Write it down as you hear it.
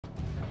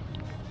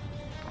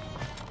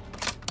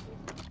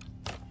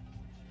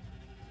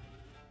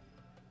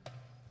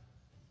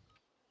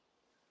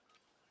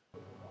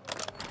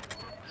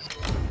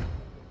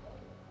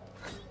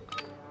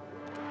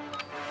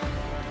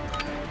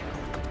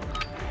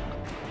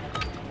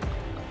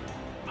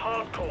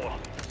hardcore.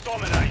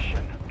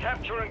 Domination.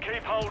 Capture and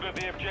keep hold of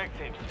the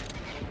objectives.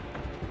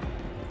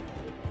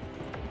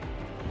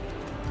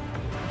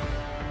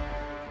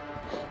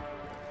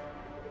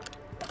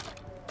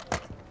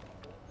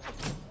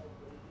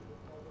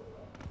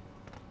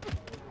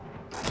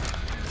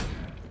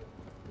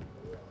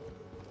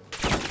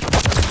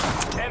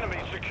 Enemy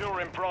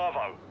securing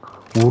Bravo.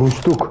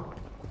 Vuruştuk.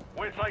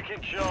 We're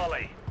taking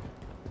Charlie.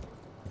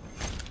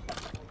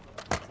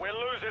 We're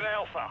losing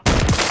Alpha.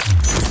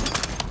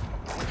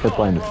 Hep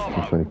aynı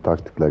Sonic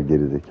taktikler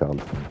gerizekalı.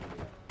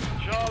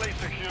 Charlie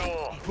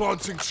secure.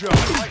 Planting Charlie.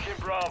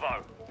 Taking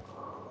Bravo.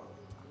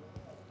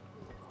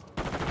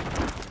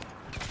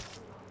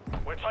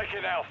 We're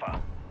taking Alpha.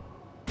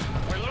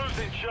 We're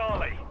losing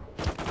Charlie.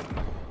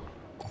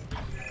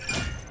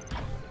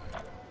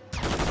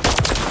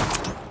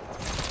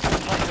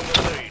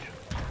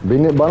 Taking the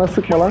lead. Bana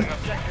sıkma lan.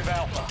 Objective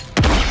Alpha.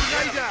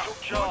 Grenade out.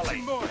 Took Charlie.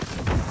 Planting mine.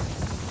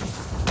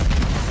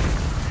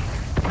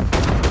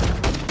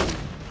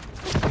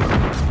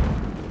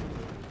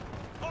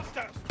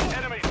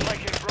 Enemies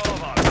taking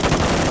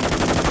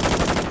Bravo.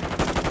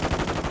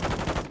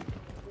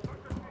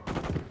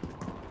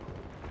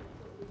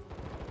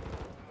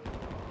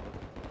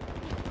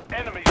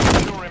 Enemies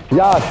securing Bravo.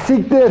 Ya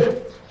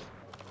siktir.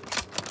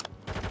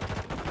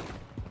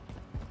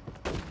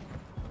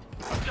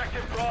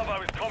 Objective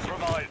Bravo is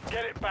compromised.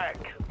 Get it back.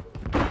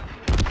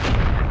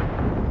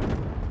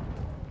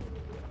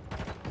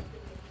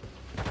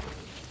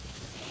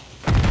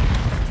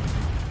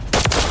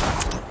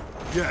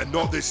 Yeah,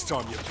 not this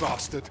time, you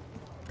bastard.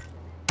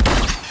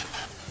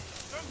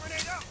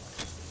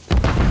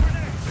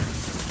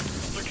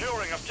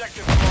 Securing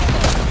objective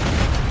Bravo.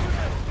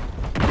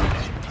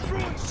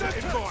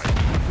 Setting mine.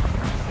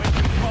 We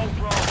control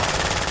Bravo.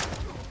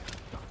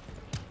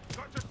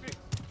 Got to six.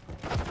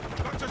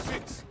 Got to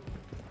six.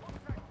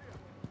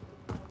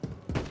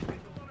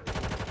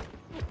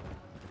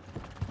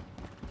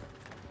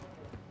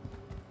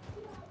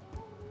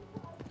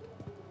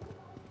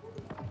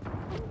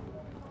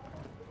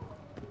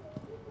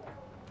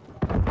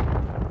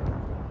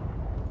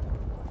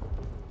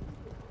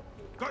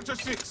 Got to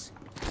six.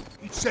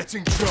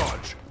 Setting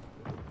charge.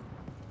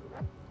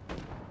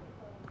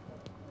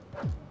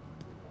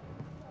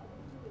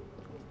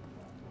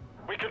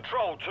 We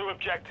control 2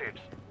 objectives.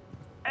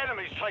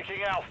 Enemies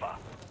taking Alpha.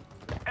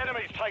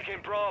 Enemies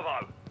taking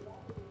Bravo.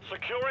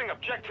 Securing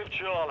objective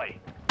Charlie.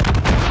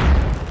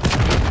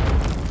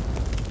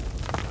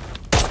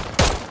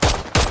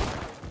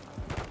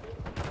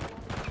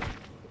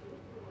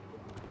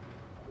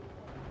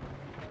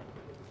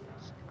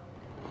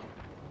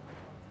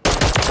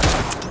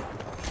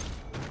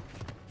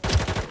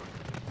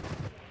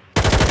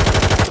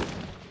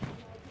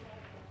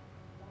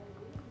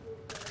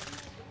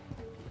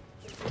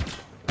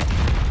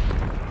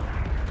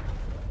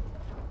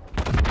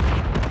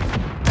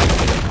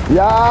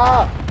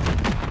 Ya.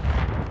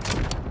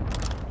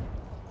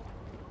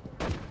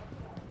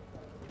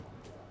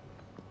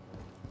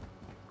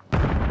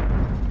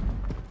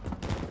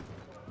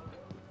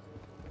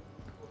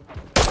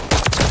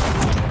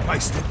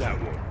 Wasted that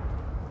one.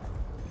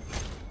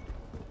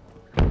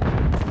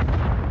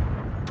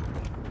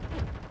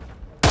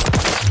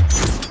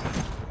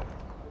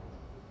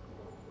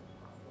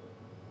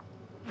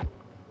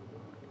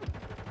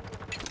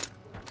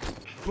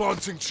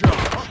 Planting charge.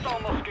 Hostile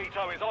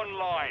Mosquito is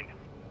online.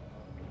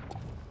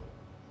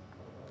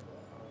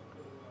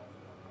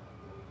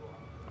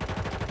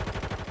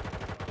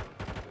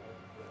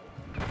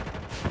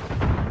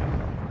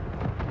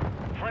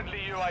 Friendly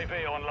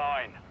UAV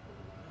online.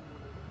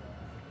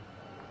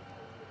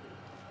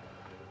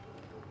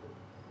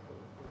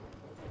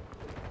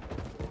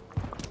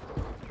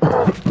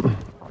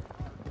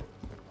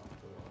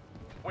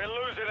 We're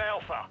losing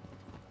Alpha.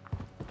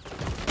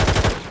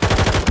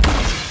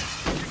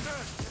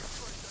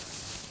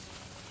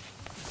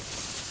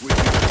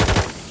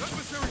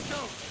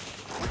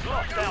 We've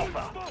lost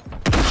Alpha.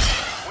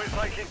 We're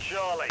taking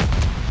Charlie.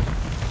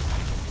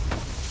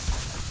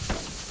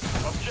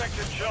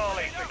 Objective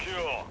Charlie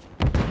secure.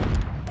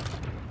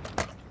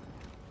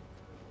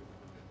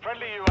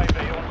 Friendly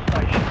UAV on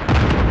station.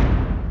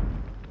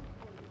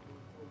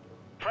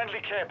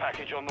 Friendly care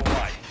package on the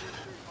way.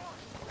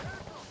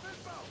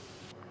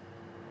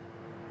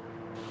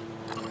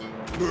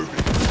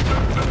 Moving.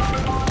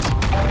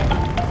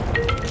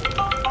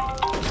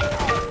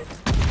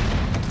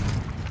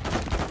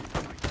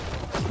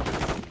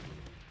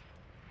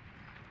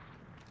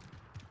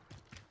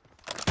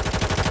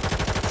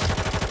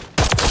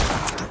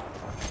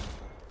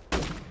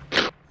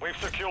 We've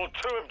secured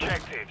 2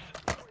 objectives.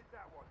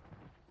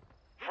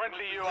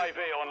 Friendly UAV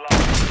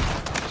online.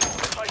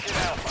 We're taking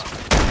Alpha.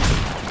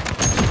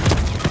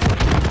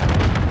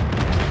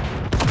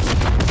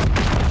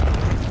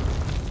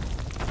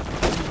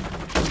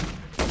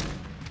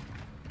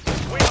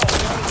 We hold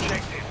 1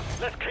 objective.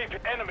 Let's keep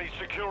it. Enemy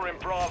securing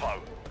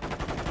Bravo.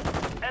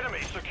 Enemy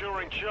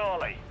securing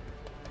Charlie.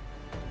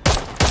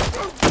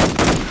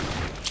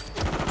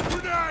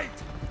 Grenade!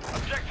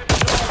 Objective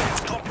Charlie is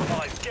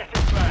compromised. Get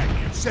it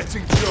back.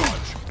 Setting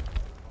charge.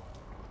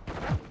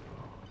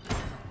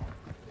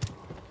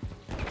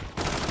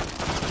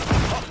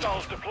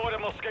 Hostiles deployed a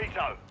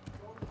Mosquito.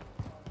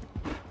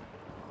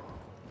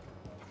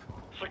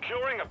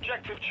 Securing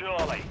objective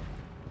Charlie.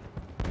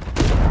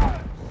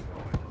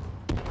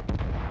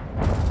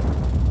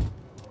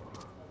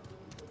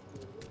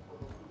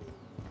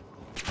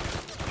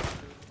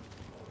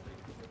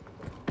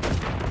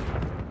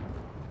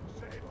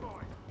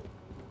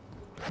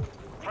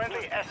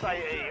 Friendly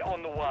SAE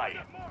on the way.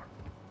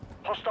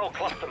 Hostile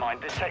cluster mine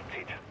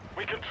detected.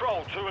 We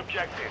control 2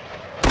 objectives.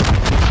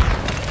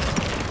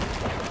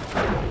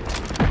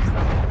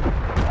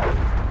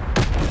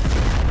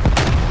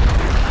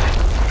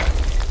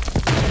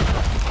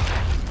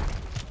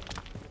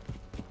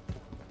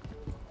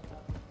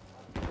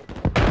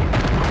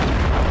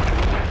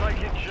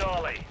 Taking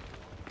Charlie.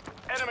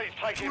 Enemies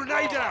taking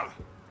Grenade Bravo. out.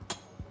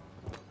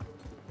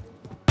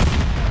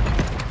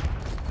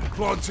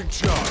 Planting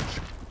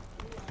charge.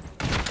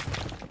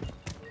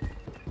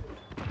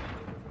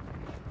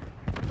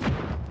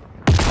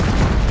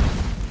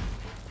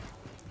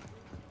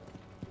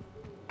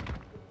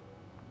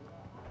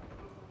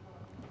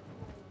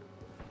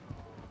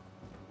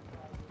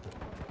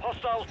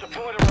 Hostiles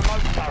deployed a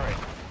remote turret.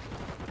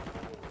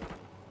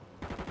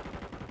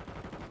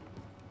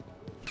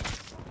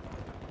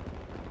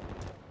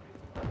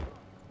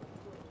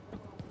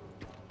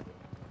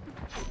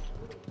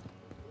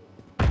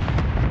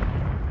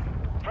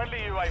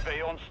 Friendly UAV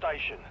on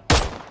station.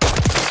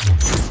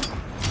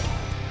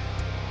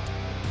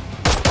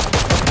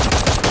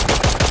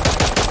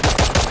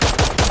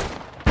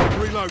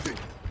 Reloading.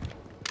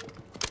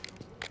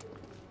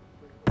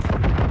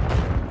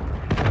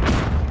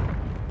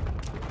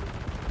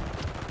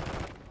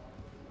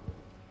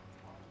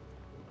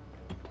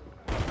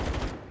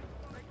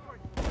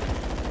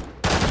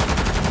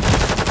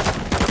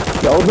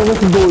 Ya orada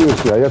nasıl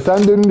doğuyorsun ya? Ya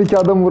sen de önündeki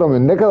adamı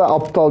vuramıyorsun. Ne kadar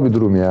aptal bir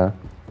durum ya.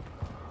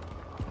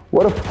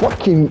 What a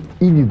fucking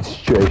idiot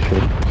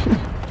situation.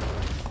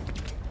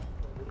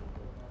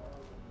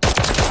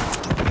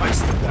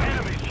 Wasted that.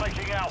 Enemies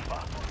taking Alpha.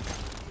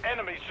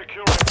 Enemies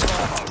securing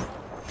Bravo.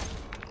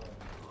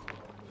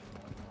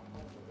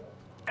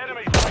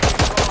 Enemies taking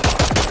Bravo.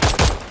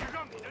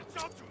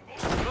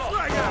 Lost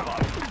Bravo.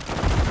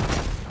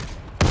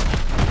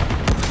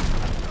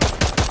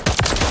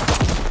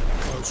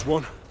 Close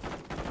one.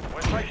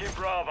 We're taking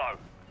Bravo.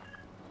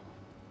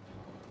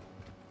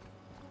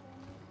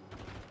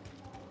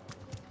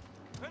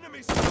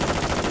 Enemies.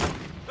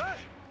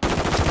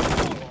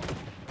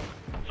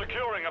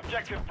 Securing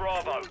objective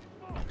Bravo.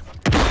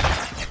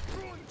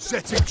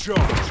 Setting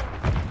charge.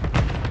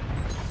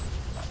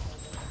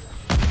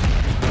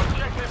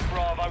 Objective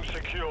Bravo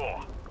secure.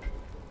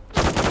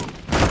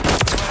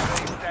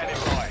 UAV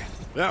standing by.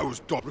 That was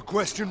dot.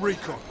 Requesting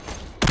recon.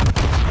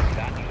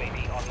 That UAV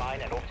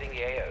online and orbiting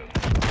the AO.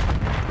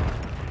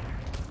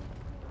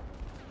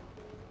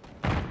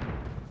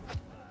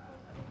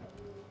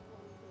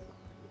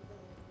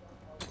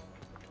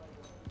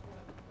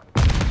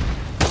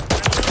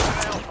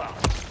 Alpha.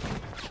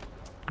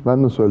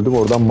 Ben de söyledim,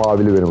 oradan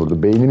mavili beni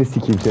vurdu. Beynini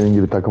sikeyim senin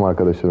gibi takım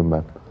arkadaşlarım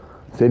ben.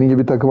 Senin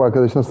gibi takım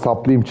arkadaşına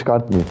saplayayım,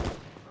 çıkartmayayım.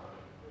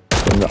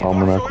 Seni de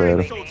amına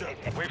koyarım.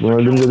 Bunu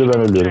ölünce de ben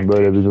ölüyorum.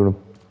 Böyle bir durum.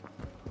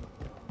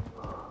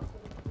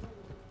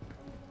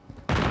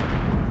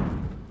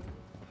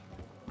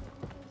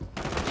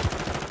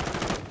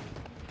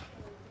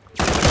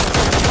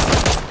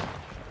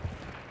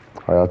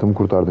 Hayatımı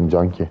kurtardın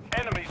Canki.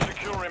 Enemy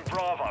securing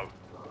Bravo.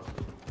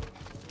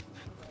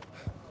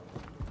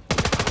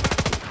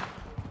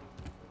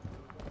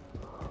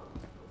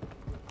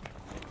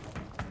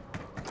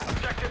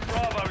 Objective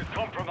Bravo is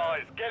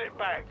compromised. Get it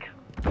back.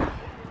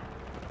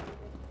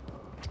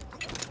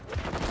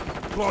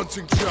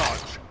 Planting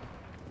charge.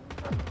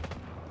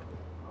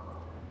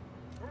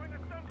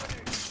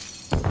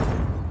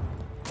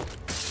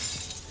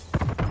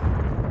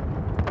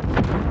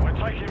 We're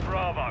taking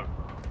Bravo.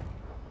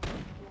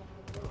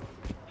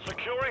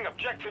 Securing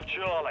objective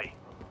Charlie.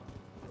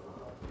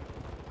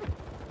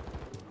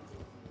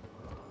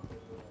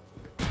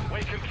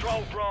 We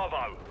control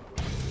Bravo.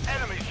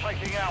 Enemies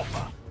taking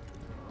Alpha.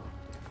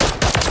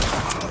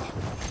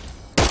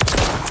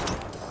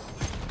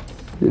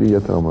 Geri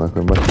yatın amına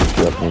koyayım. Başka bir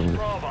şey yapmayayım.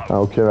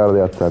 Ha o kenarda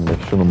yat sen de.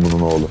 Şunun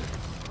bunun oğlu.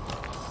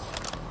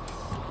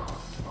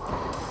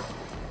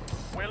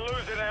 We're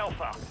losing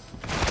Alpha.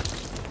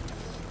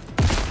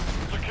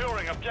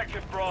 Securing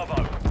objective Bravo.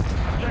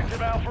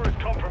 Objective Alpha is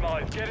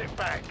compromised. Get it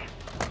back.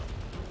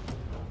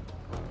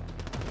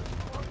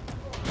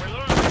 We're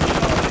losing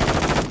Charlie.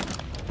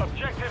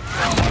 Objective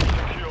Bravo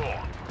secure.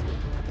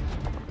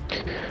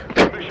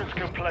 Mission's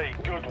complete.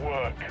 Good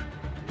work.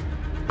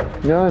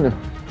 Yani.